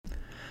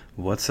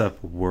What's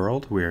up,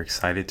 world? We are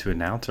excited to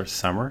announce our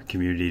summer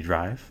community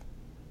drive.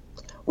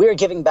 We are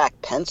giving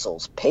back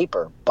pencils,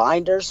 paper,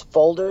 binders,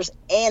 folders,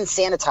 and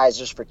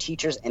sanitizers for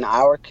teachers in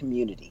our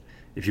community.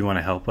 If you want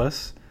to help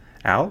us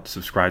out,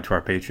 subscribe to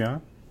our Patreon.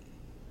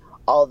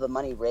 All of the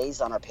money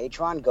raised on our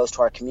Patreon goes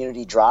to our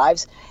community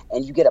drives,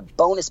 and you get a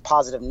bonus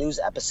positive news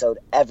episode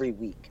every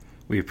week.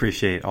 We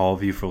appreciate all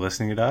of you for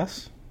listening to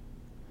us.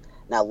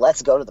 Now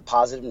let's go to the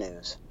positive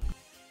news.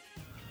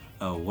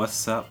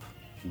 What's up,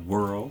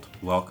 world?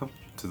 Welcome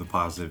to the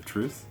Positive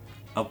Truth,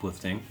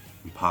 uplifting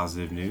and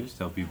positive news to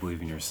help you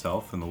believe in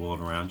yourself and the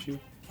world around you.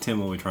 Tim,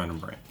 what are we trying to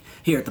bring?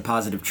 Here at the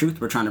Positive Truth,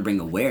 we're trying to bring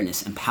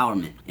awareness,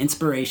 empowerment,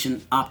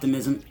 inspiration,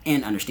 optimism,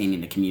 and understanding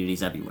to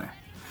communities everywhere.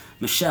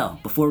 Michelle,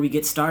 before we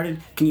get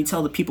started, can you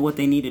tell the people what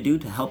they need to do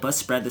to help us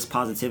spread this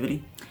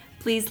positivity?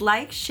 Please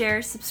like,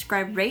 share,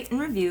 subscribe, rate, and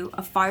review.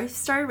 A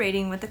 5-star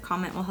rating with a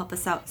comment will help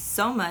us out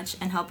so much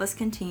and help us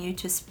continue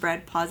to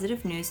spread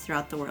positive news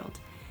throughout the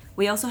world.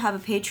 We also have a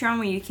Patreon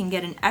where you can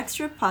get an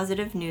extra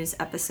positive news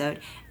episode,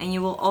 and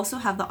you will also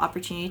have the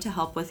opportunity to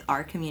help with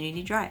our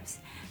community drives.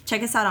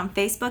 Check us out on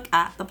Facebook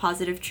at The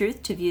Positive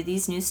Truth to view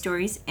these news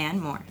stories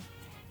and more.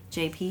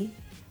 JP,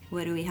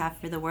 what do we have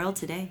for the world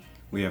today?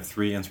 We have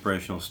 3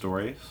 inspirational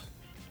stories.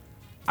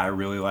 I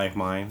really like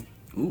mine.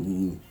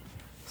 Ooh.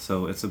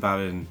 So it's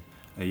about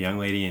a young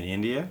lady in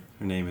India.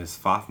 Her name is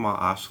Fatma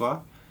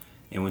Ashla.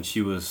 And when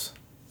she was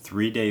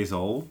 3 days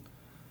old,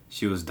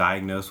 she was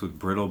diagnosed with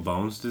brittle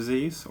bones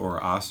disease, or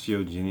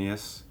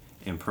osteogenesis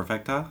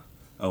imperfecta,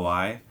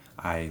 OI.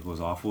 I was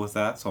awful with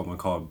that, so I'm going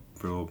to call it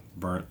brittle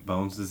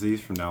bones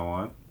disease from now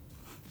on.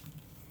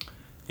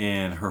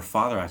 And her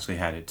father actually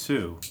had it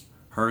too.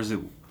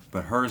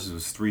 But hers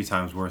was 3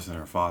 times worse than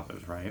her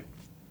father's, right?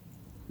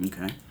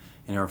 Okay.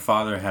 And her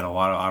father had a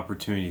lot of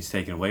opportunities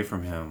taken away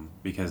from him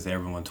because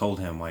everyone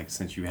told him, like,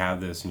 since you have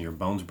this and your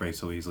bones break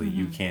so easily,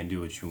 you can't do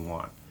what you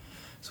want.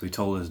 So he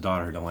told his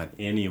daughter, don't let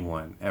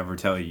anyone ever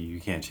tell you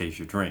you can't chase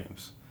your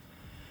dreams.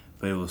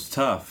 But it was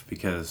tough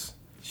because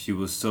she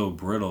was so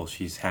brittle.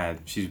 She's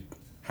had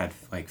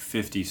like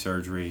 50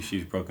 surgeries.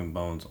 She's broken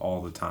bones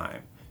all the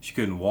time. She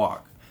couldn't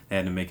walk. They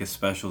had to make a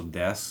special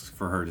desk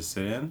for her to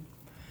sit in.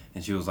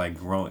 And she was like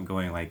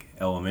going like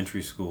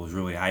elementary school was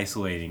really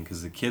isolating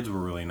because the kids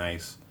were really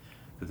nice,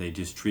 but they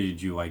just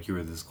treated you like you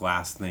were this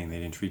glass thing. They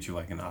didn't treat you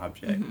like an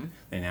object.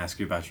 They didn't ask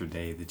you about your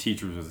day. The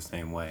teachers were the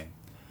same way.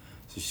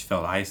 So she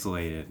felt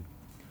isolated.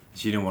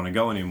 She didn't want to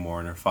go anymore,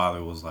 and her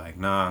father was like,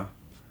 nah,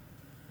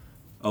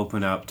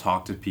 open up,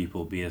 talk to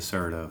people, be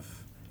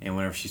assertive. And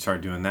whenever she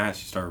started doing that,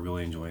 she started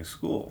really enjoying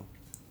school.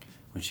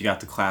 When she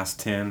got to class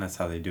 10, that's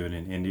how they do it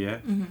in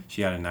India,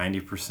 she got a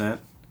 90%.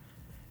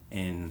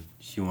 And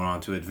she went on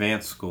to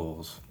advanced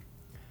schools.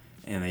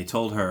 And they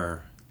told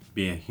her,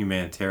 be a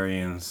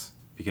humanitarians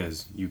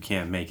because you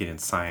can't make it in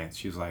science.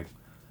 She was like,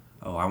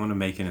 oh, I want to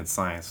make it in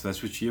science. So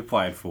that's what she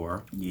applied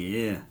for.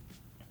 Yeah.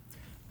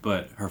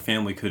 But her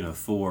family couldn't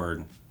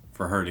afford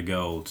for her to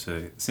go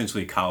to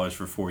essentially college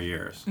for 4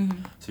 years.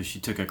 So she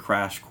took a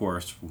crash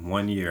course for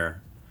 1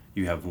 year.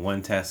 You have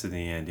one test at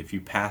the end. If you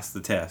pass the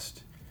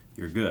test,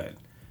 you're good.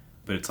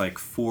 But it's like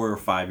 4 or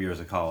 5 years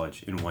of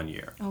college in 1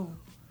 year. Oh,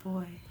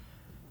 boy.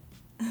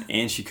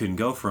 And she couldn't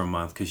go for a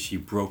month because she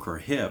broke her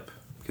hip.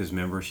 Because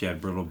remember, she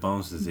had brittle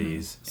bones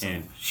disease. So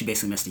and she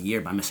basically missed a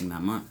year by missing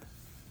that month.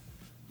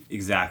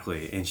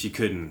 Exactly. And she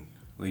couldn't.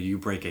 When you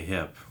break a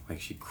hip, like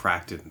she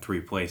cracked it in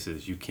 3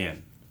 places, you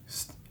can't.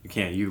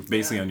 You're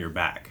basically on your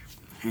back.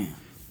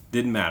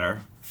 Didn't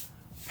matter.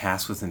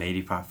 Passed with an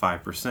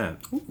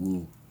 85%.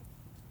 Ooh.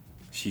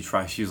 She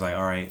was like,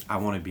 all right, I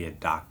want to be a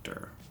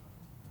doctor.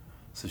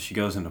 So she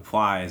goes and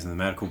applies, and the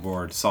medical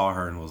board saw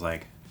her and was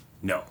like,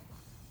 no.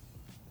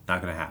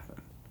 Not going to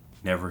happen.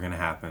 Never going to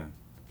happen.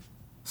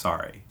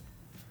 Sorry.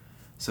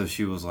 So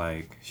she was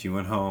like, she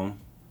went home.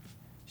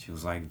 She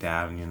was like,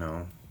 Dad,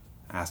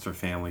 asked her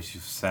family. She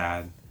was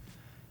sad.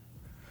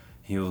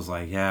 He was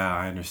like, yeah,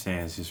 I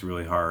understand. It's just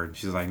really hard.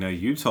 She's like, no,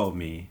 you told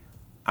me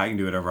I can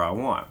do whatever I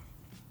want.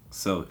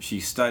 So she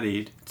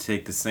studied to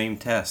take the same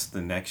test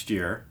the next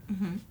year.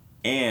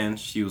 And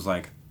she was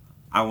like,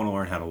 I want to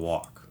learn how to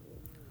walk.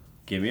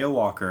 Give me a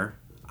walker.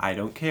 I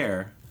don't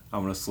care.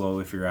 I'm going to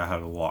slowly figure out how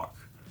to walk.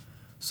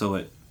 So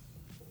at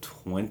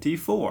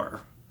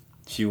 24,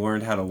 she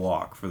learned how to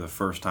walk for the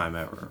first time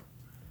ever.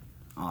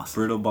 Awesome.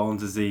 Brittle bone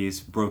disease,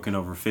 broken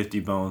over 50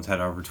 bones, had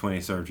over 20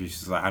 surgeries.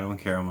 She's like, I don't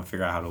care, I'm going to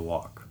figure out how to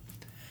walk.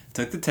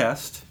 Took the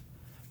test,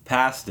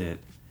 passed it,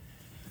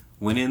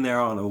 went in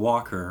there on a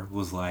walker,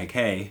 was like,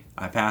 hey,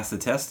 I passed the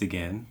test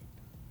again,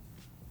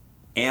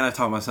 and I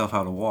taught myself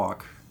how to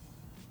walk.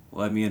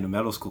 Let me into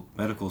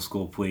medical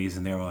school, please.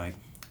 And they were like,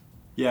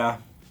 yeah.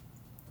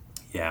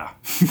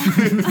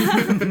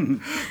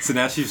 So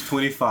now she's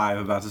 25,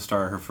 about to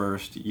start her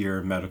first year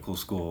of medical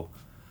school.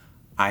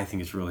 I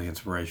think it's really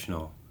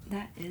inspirational.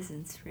 That is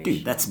inspirational.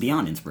 Dude, that's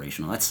beyond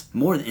inspirational. That's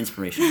more than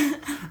inspirational.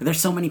 There's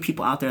so many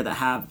people out there that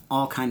have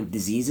all kind of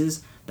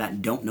diseases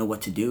that don't know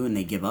what to do and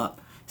they give up.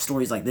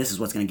 Stories like this is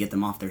what's going to get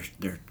them off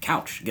their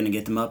couch, going to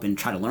get them up and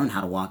try to learn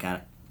how to walk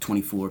at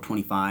 24,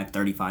 25,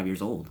 35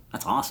 years old.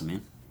 That's awesome,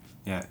 man.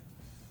 Yeah.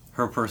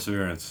 Her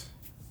perseverance,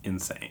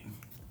 insane.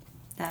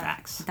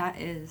 Facts. That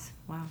is,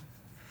 wow.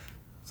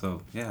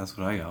 So, yeah, that's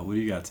what I got. What do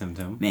you got,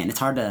 Tim? Man, it's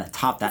hard to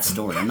top that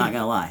story, I'm not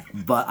going to lie.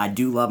 But I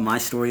do love my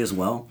story as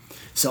well.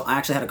 So I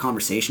actually had a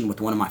conversation with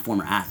one of my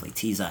former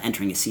athletes. He's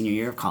entering his senior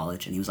year of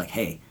college, and he was like,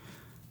 hey,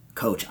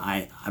 Coach,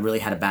 I really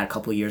had a bad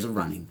couple of years of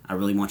running. I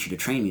really want you to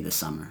train me this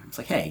summer. It's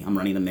like, hey, I'm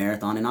running the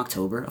marathon in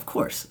October. Of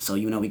course. So,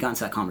 we got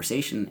into that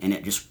conversation, and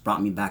it just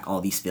brought me back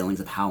all these feelings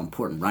of how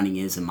important running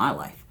is in my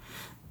life.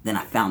 Then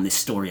I found this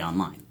story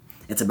online.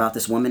 It's about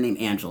this woman named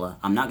Angela.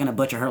 I'm not going to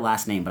butcher her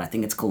last name, but I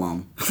think it's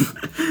Cologne.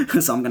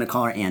 So I'm going to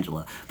call her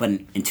Angela. But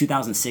in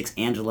 2006,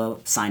 Angela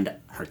signed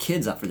her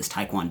kids up for this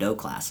Taekwondo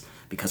class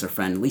because her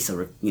friend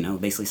Lisa,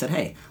 basically said,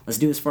 hey, let's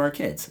do this for our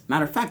kids.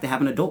 Matter of fact, they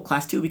have an adult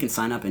class too. We can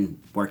sign up and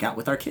work out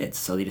with our kids.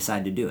 So they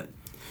decided to do it.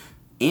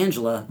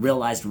 Angela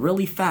realized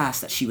really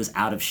fast that she was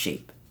out of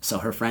shape. So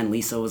her friend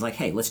Lisa was like,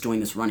 hey, let's join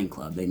this running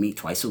club. They meet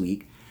twice a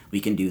week. We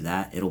can do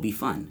that. It'll be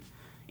fun.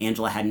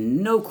 Angela had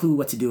no clue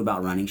what to do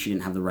about running. She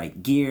didn't have the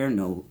right gear,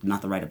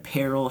 not the right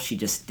apparel. She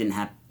just didn't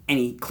have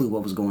any clue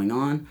what was going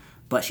on,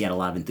 but she had a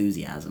lot of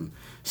enthusiasm.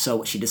 So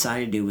what she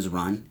decided to do was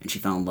run, and she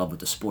fell in love with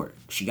the sport.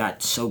 She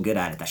got so good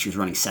at it that she was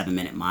running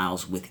 7-minute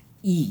miles with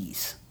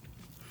ease.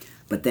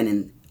 But then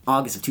in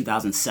August of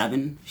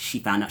 2007, she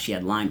found out she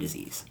had Lyme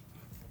disease.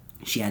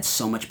 She had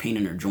so much pain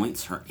in her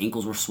joints. Her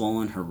ankles were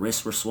swollen, her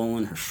wrists were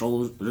swollen, her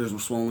shoulders were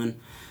swollen.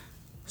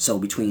 So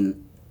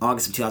between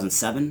August of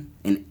 2007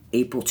 and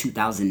April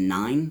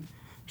 2009,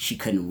 she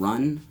couldn't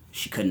run,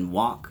 she couldn't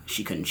walk,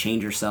 she couldn't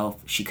change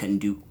herself, she couldn't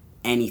do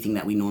anything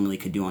that we normally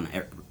could do on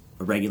a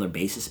regular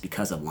basis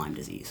because of Lyme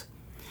disease.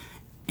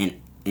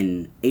 And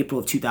in April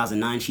of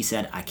 2009, she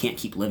said, I can't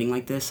keep living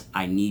like this,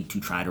 I need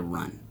to try to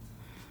run.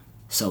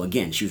 So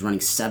again, she was running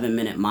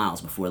 7-minute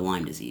miles before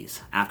Lyme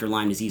disease. After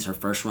Lyme disease, her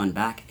first run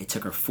back, it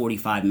took her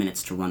 45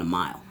 minutes to run a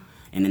mile.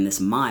 And in this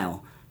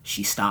mile,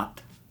 she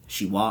stopped,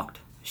 she walked,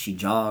 she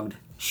jogged,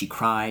 she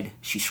cried,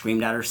 she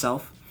screamed at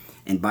herself,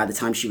 and by the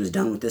time she was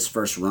done with this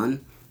first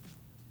run,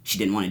 she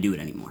didn't want to do it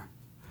anymore.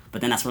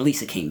 But then that's where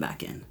Lisa came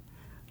back in.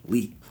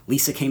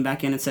 Lisa came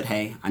back in and said,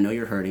 hey, I know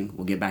you're hurting,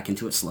 we'll get back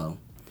into it slow.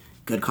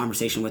 Good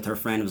conversation with her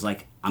friend, was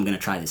like, I'm going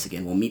to try this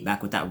again. We'll meet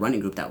back with that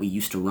running group that we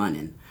used to run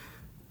in.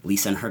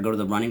 Lisa and her go to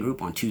the running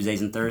group on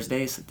Tuesdays and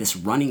Thursdays. This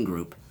running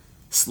group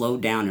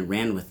slowed down and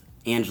ran with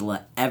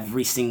Angela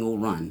every single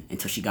run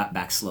until she got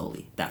back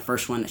slowly. That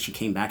first one that she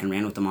came back and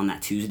ran with them on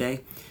that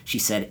Tuesday, she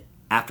said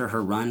after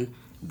her run,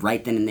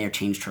 right then and there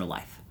changed her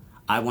life.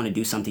 I want to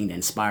do something to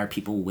inspire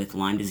people with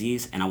Lyme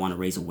disease, and I want to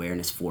raise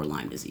awareness for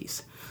Lyme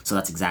disease. So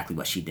that's exactly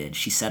what she did.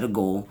 She set a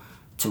goal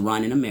to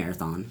run in a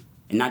marathon,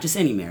 and not just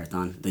any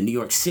marathon, the New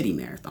York City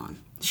Marathon.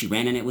 She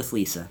ran in it with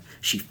Lisa.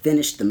 She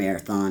finished the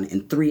marathon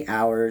in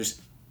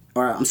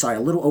a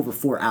little over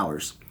 4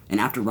 hours. And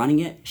after running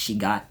it, she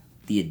got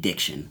the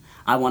addiction.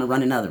 I want to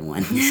run another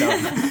one.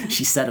 So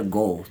she set a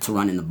goal to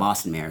run in the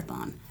Boston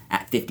Marathon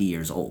at 50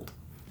 years old.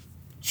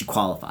 She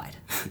qualified.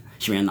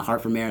 She ran the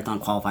Hartford Marathon,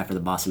 qualified for the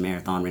Boston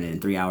Marathon, ran it in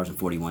 3 hours and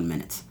 41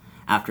 minutes.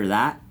 After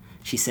that,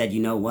 she said,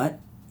 you know what?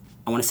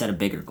 I want to set a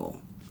bigger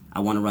goal. I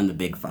want to run the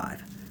Big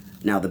Five.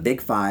 Now, the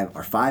Big Five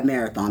are 5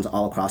 marathons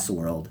all across the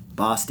world: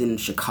 Boston,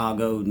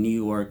 Chicago, New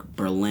York,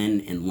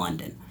 Berlin, and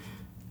London.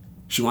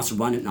 She wants to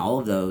run in all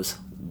of those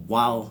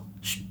while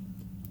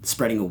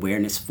spreading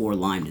awareness for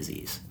Lyme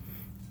disease.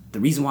 The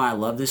reason why I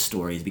love this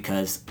story is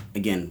because,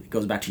 again, it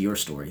goes back to your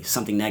story.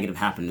 Something negative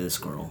happened to this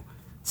girl.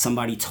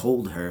 Somebody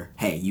told her,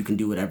 hey, you can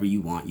do whatever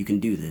you want, you can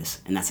do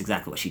this, and that's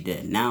exactly what she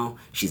did. Now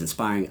she's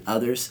inspiring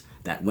others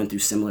that went through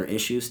similar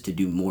issues to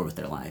do more with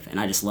their life. And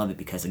I just love it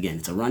because, again,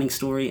 it's a running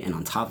story, and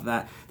on top of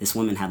that, this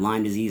woman had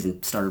Lyme disease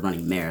and started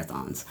running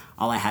marathons.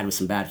 All I had was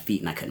some bad feet,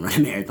 and I couldn't run a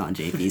marathon,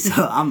 JP,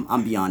 so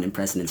I'm beyond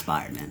impressed and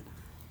inspired, man.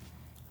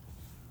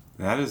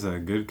 That is a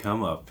good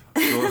come up.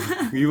 So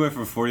you went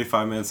from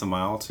 45 minutes a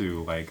mile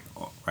to like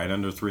right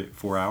under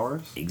 4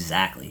 hours?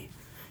 Exactly.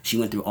 She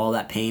went through all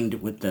that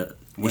pain with the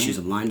issues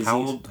of Lyme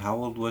disease. How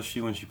old was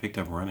she when she picked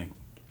up running?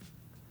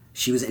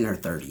 She was in her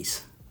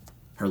 30s,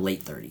 her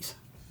late 30s.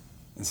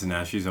 And so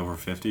now she's over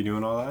 50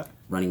 doing all that?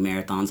 Running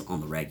marathons on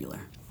the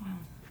regular. Wow.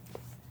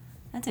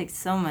 That takes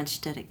so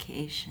much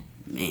dedication.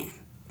 Man.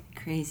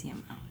 Crazy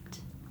amount.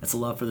 That's a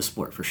love for the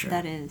sport, for sure.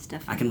 That is,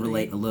 definitely. I can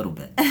relate a little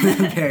bit.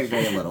 Very,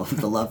 very little.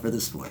 The love for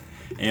the sport.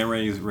 And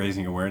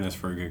raising awareness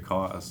for a good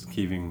cause,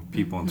 keeping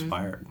people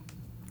inspired.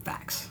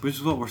 Facts. Which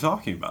is what we're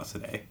talking about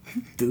today.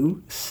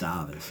 Tu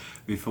sabes.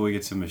 Before we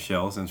get to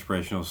Michelle's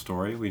inspirational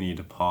story, we need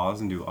to pause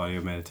and do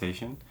audio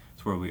meditation.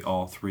 It's where we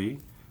all three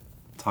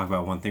talk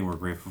about one thing we're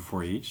grateful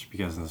for each,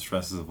 because in the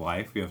stresses of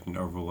life, we often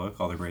overlook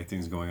all the great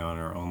things going on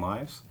in our own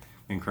lives.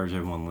 We encourage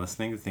everyone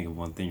listening to think of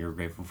one thing you're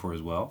grateful for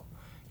as well.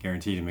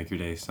 Guaranteed to make your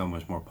day so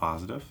much more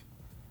positive.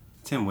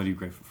 Tim, what are you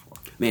grateful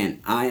for? Man,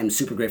 I am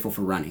super grateful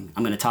for running.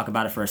 I'm going to talk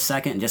about it for a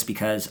second just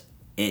because,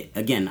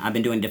 I've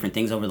been doing different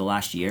things over the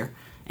last year,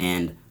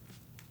 and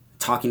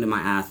talking to my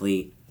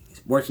athlete,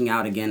 working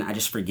out again, I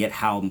just forget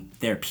how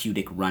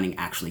therapeutic running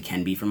actually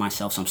can be for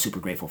myself, so I'm super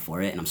grateful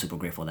for it, and I'm super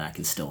grateful that I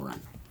can still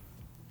run.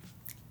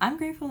 I'm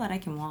grateful that I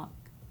can walk.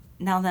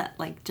 now that,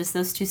 like, just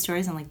those 2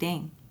 stories, I'm like,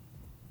 dang,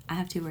 I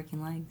have 2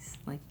 working legs.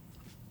 Like,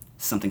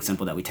 something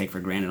simple that we take for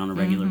granted on a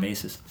regular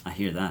basis. I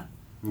hear that.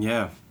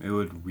 Yeah, it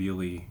would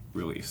really,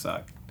 really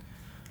suck.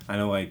 I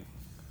know, like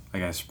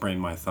I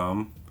sprained my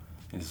thumb,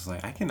 and it's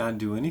like, I cannot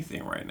do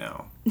anything right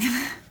now.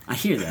 I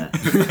hear that.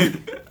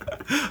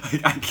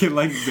 I can,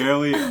 like,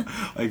 barely,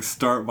 like,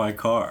 start my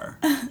car.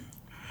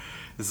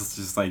 This is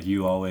just like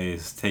you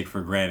always take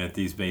for granted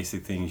these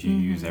basic things you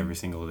use every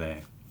single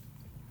day.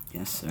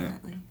 Yes, sir.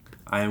 definitely.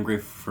 I am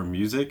grateful for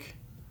music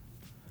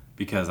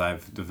because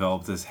I've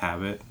developed this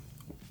habit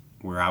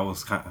where I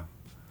was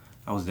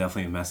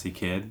definitely a messy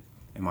kid,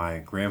 and my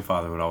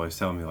grandfather would always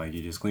tell me, like,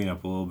 you just clean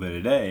up a little bit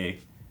a day,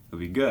 it'll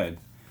be good.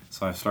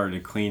 So I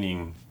started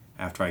cleaning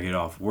after I get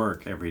off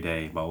work every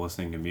day by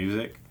listening to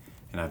music,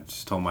 and I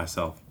just told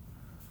myself,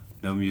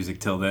 no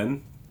music till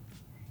then,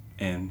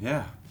 and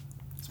yeah,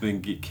 it's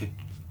been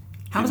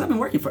How has that been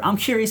working for? I'm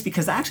curious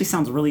because that actually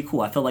sounds really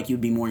cool. I feel like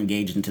you'd be more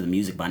engaged into the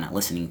music by not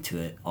listening to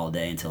it all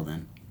day until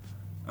then.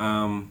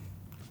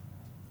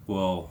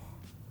 Well,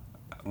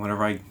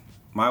 whenever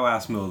my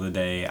last meal of the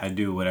day, I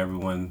do what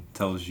everyone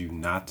tells you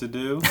not to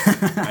do.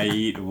 I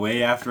eat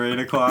way after 8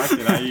 o'clock,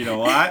 and I eat a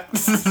lot.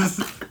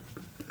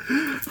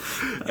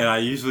 And I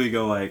usually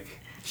go, like,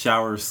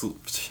 shower,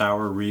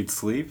 read,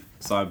 sleep.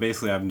 So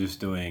I'm just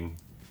doing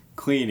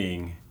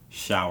cleaning,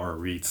 shower,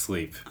 read,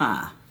 sleep.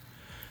 Ah.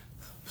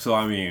 So,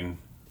 I mean,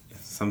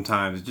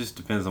 sometimes it just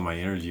depends on my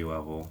energy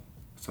level.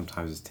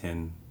 Sometimes it's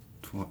 10,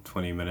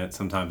 20 minutes.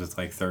 Sometimes it's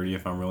like 30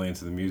 if I'm really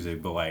into the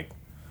music. But, like,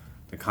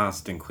 the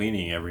constant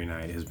cleaning every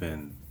night has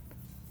been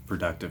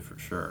productive for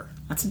sure.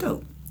 That's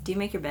dope. Do you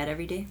make your bed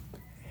every day?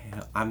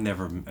 I've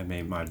never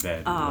made my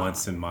bed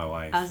once in my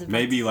life. I was about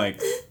Maybe to-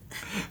 like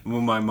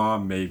when my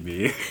mom made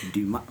me.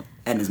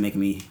 Edna's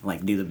making me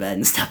like do the bed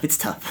and stuff. It's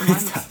tough.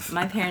 It's tough.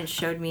 My parents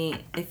showed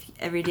me if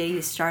every day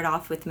you start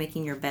off with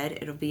making your bed,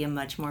 it'll be a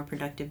much more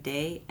productive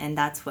day, and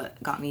that's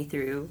what got me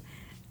through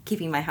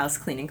keeping my house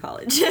clean in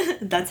college.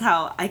 That's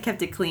how I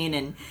kept it clean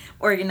and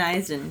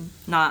organized and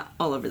not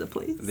all over the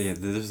place. Yeah,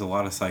 there's a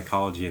lot of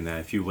psychology in that.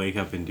 If you wake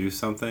up and do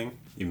something,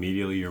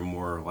 immediately you're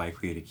more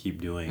likely to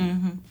keep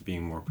doing,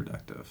 being more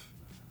productive.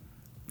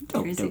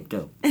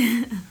 Dope.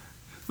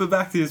 But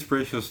back to the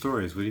inspirational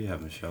stories. What do you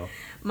have, Michelle?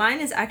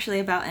 Mine is actually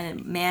about a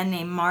man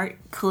named Mark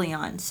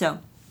Cullion. So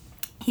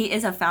he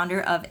is a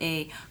founder of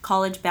a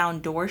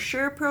college-bound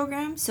door-sure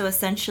program. So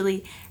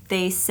essentially,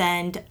 they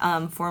send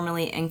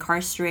formerly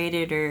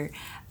incarcerated or,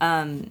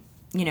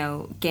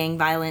 gang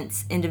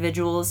violence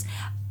individuals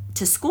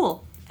to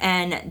school.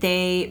 And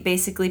they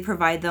basically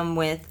provide them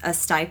with a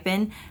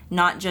stipend,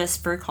 not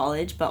just for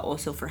college, but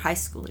also for high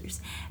schoolers.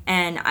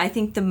 And I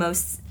think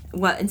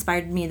what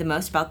inspired me the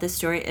most about this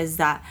story is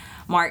that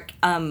Mark,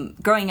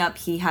 growing up,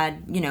 he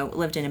had,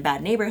 lived in a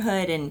bad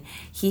neighborhood, and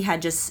he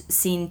had just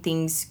seen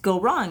things go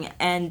wrong.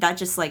 And that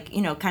just,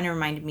 kind of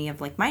reminded me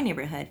of, my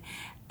neighborhood.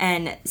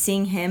 And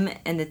seeing him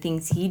and the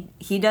things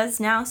he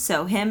does now.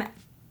 So him,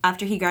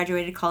 after he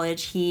graduated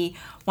college, he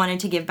wanted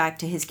to give back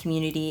to his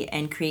community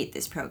and create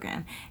this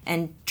program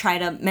and try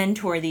to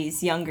mentor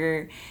these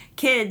younger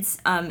kids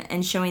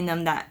and showing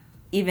them that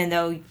even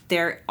though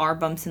there are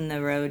bumps in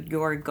the road,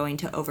 you're going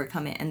to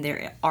overcome it, and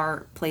there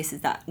are places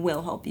that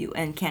will help you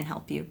and can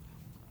help you.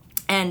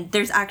 And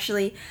there's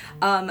actually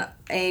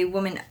a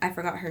woman, I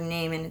forgot her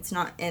name, and it's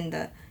not in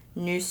the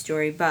news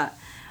story, but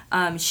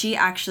she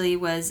actually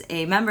was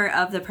a member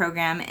of the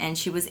program, and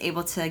she was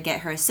able to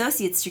get her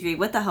associate's degree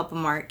with the help of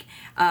Mark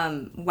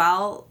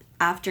while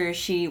after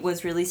she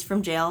was released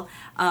from jail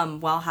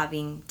while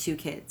having 2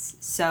 kids.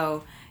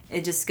 So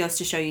it just goes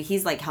to show you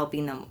he's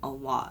helping them a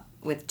lot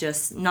with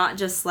not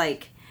just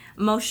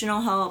emotional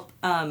help,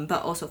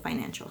 but also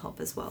financial help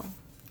as well.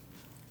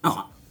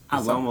 Oh,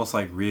 It's almost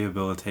like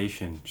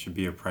rehabilitation should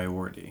be a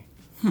priority.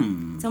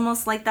 It's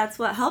almost like that's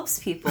what helps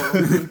people.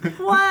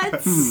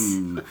 What?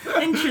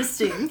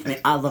 Interesting. I mean,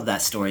 I love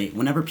that story.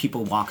 Whenever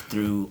people walk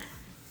through,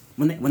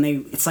 when they,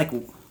 it's like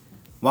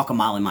walk a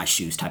mile in my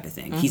shoes type of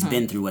thing. He's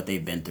been through what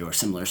they've been through, or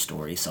similar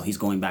stories, so he's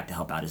going back to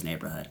help out his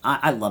neighborhood.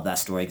 I love that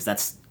story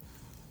because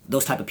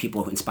those type of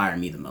people who inspire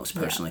me the most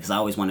personally, because I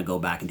always want to go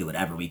back and do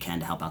whatever we can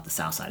to help out the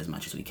South Side as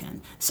much as we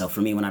can. So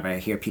for me, whenever I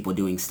hear people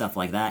doing stuff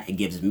like that, it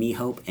gives me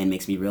hope and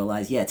makes me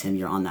realize, yeah, Tim,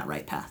 you're on that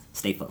right path.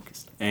 Stay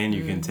focused. And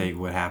you can take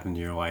what happened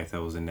in your life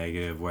that was a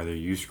negative, whether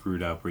you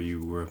screwed up or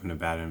you grew up in a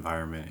bad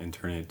environment, and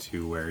turn it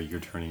to where you're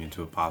turning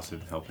into a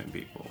positive, helping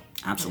people.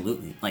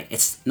 Absolutely.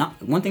 It's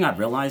not one thing I've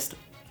realized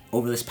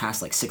over this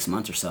past 6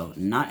 months or so.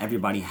 Not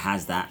everybody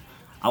has that.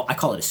 I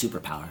call it a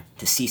superpower,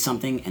 to see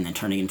something and then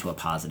turn it into a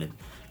positive.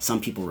 Some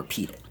people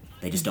repeat it.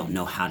 They just don't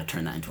know how to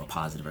turn that into a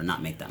positive or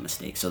not make that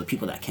mistake. So the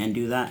people that can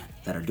do that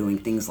are doing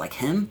things like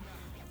him,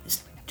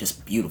 is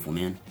just beautiful,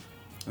 man.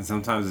 And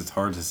sometimes it's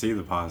hard to see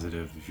the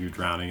positive if you're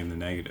drowning in the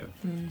negative.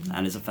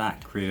 That is a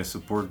fact. Create a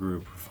support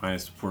group, or find a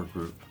support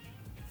group,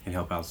 and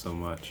help out so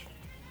much.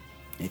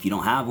 If you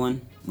don't have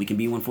one, we can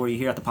be one for you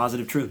here at The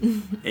Positive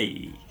Truth.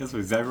 Hey, that's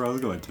exactly where I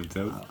was going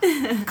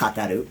to. Caught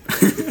that out.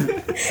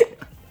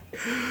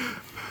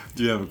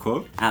 Do you have a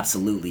quote?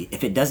 Absolutely.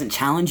 If it doesn't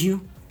challenge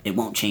you, It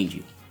won't change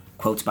you.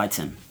 Quotes by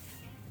Tim.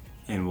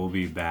 And we'll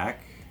be back.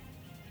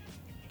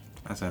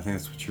 I think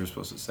that's what you're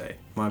supposed to say.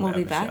 We'll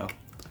be back.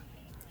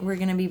 We're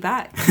going to be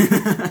back.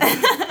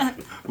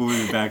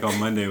 We'll be back on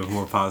Monday with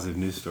more positive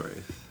news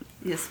stories.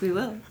 Yes, we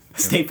will.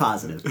 Stay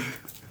positive.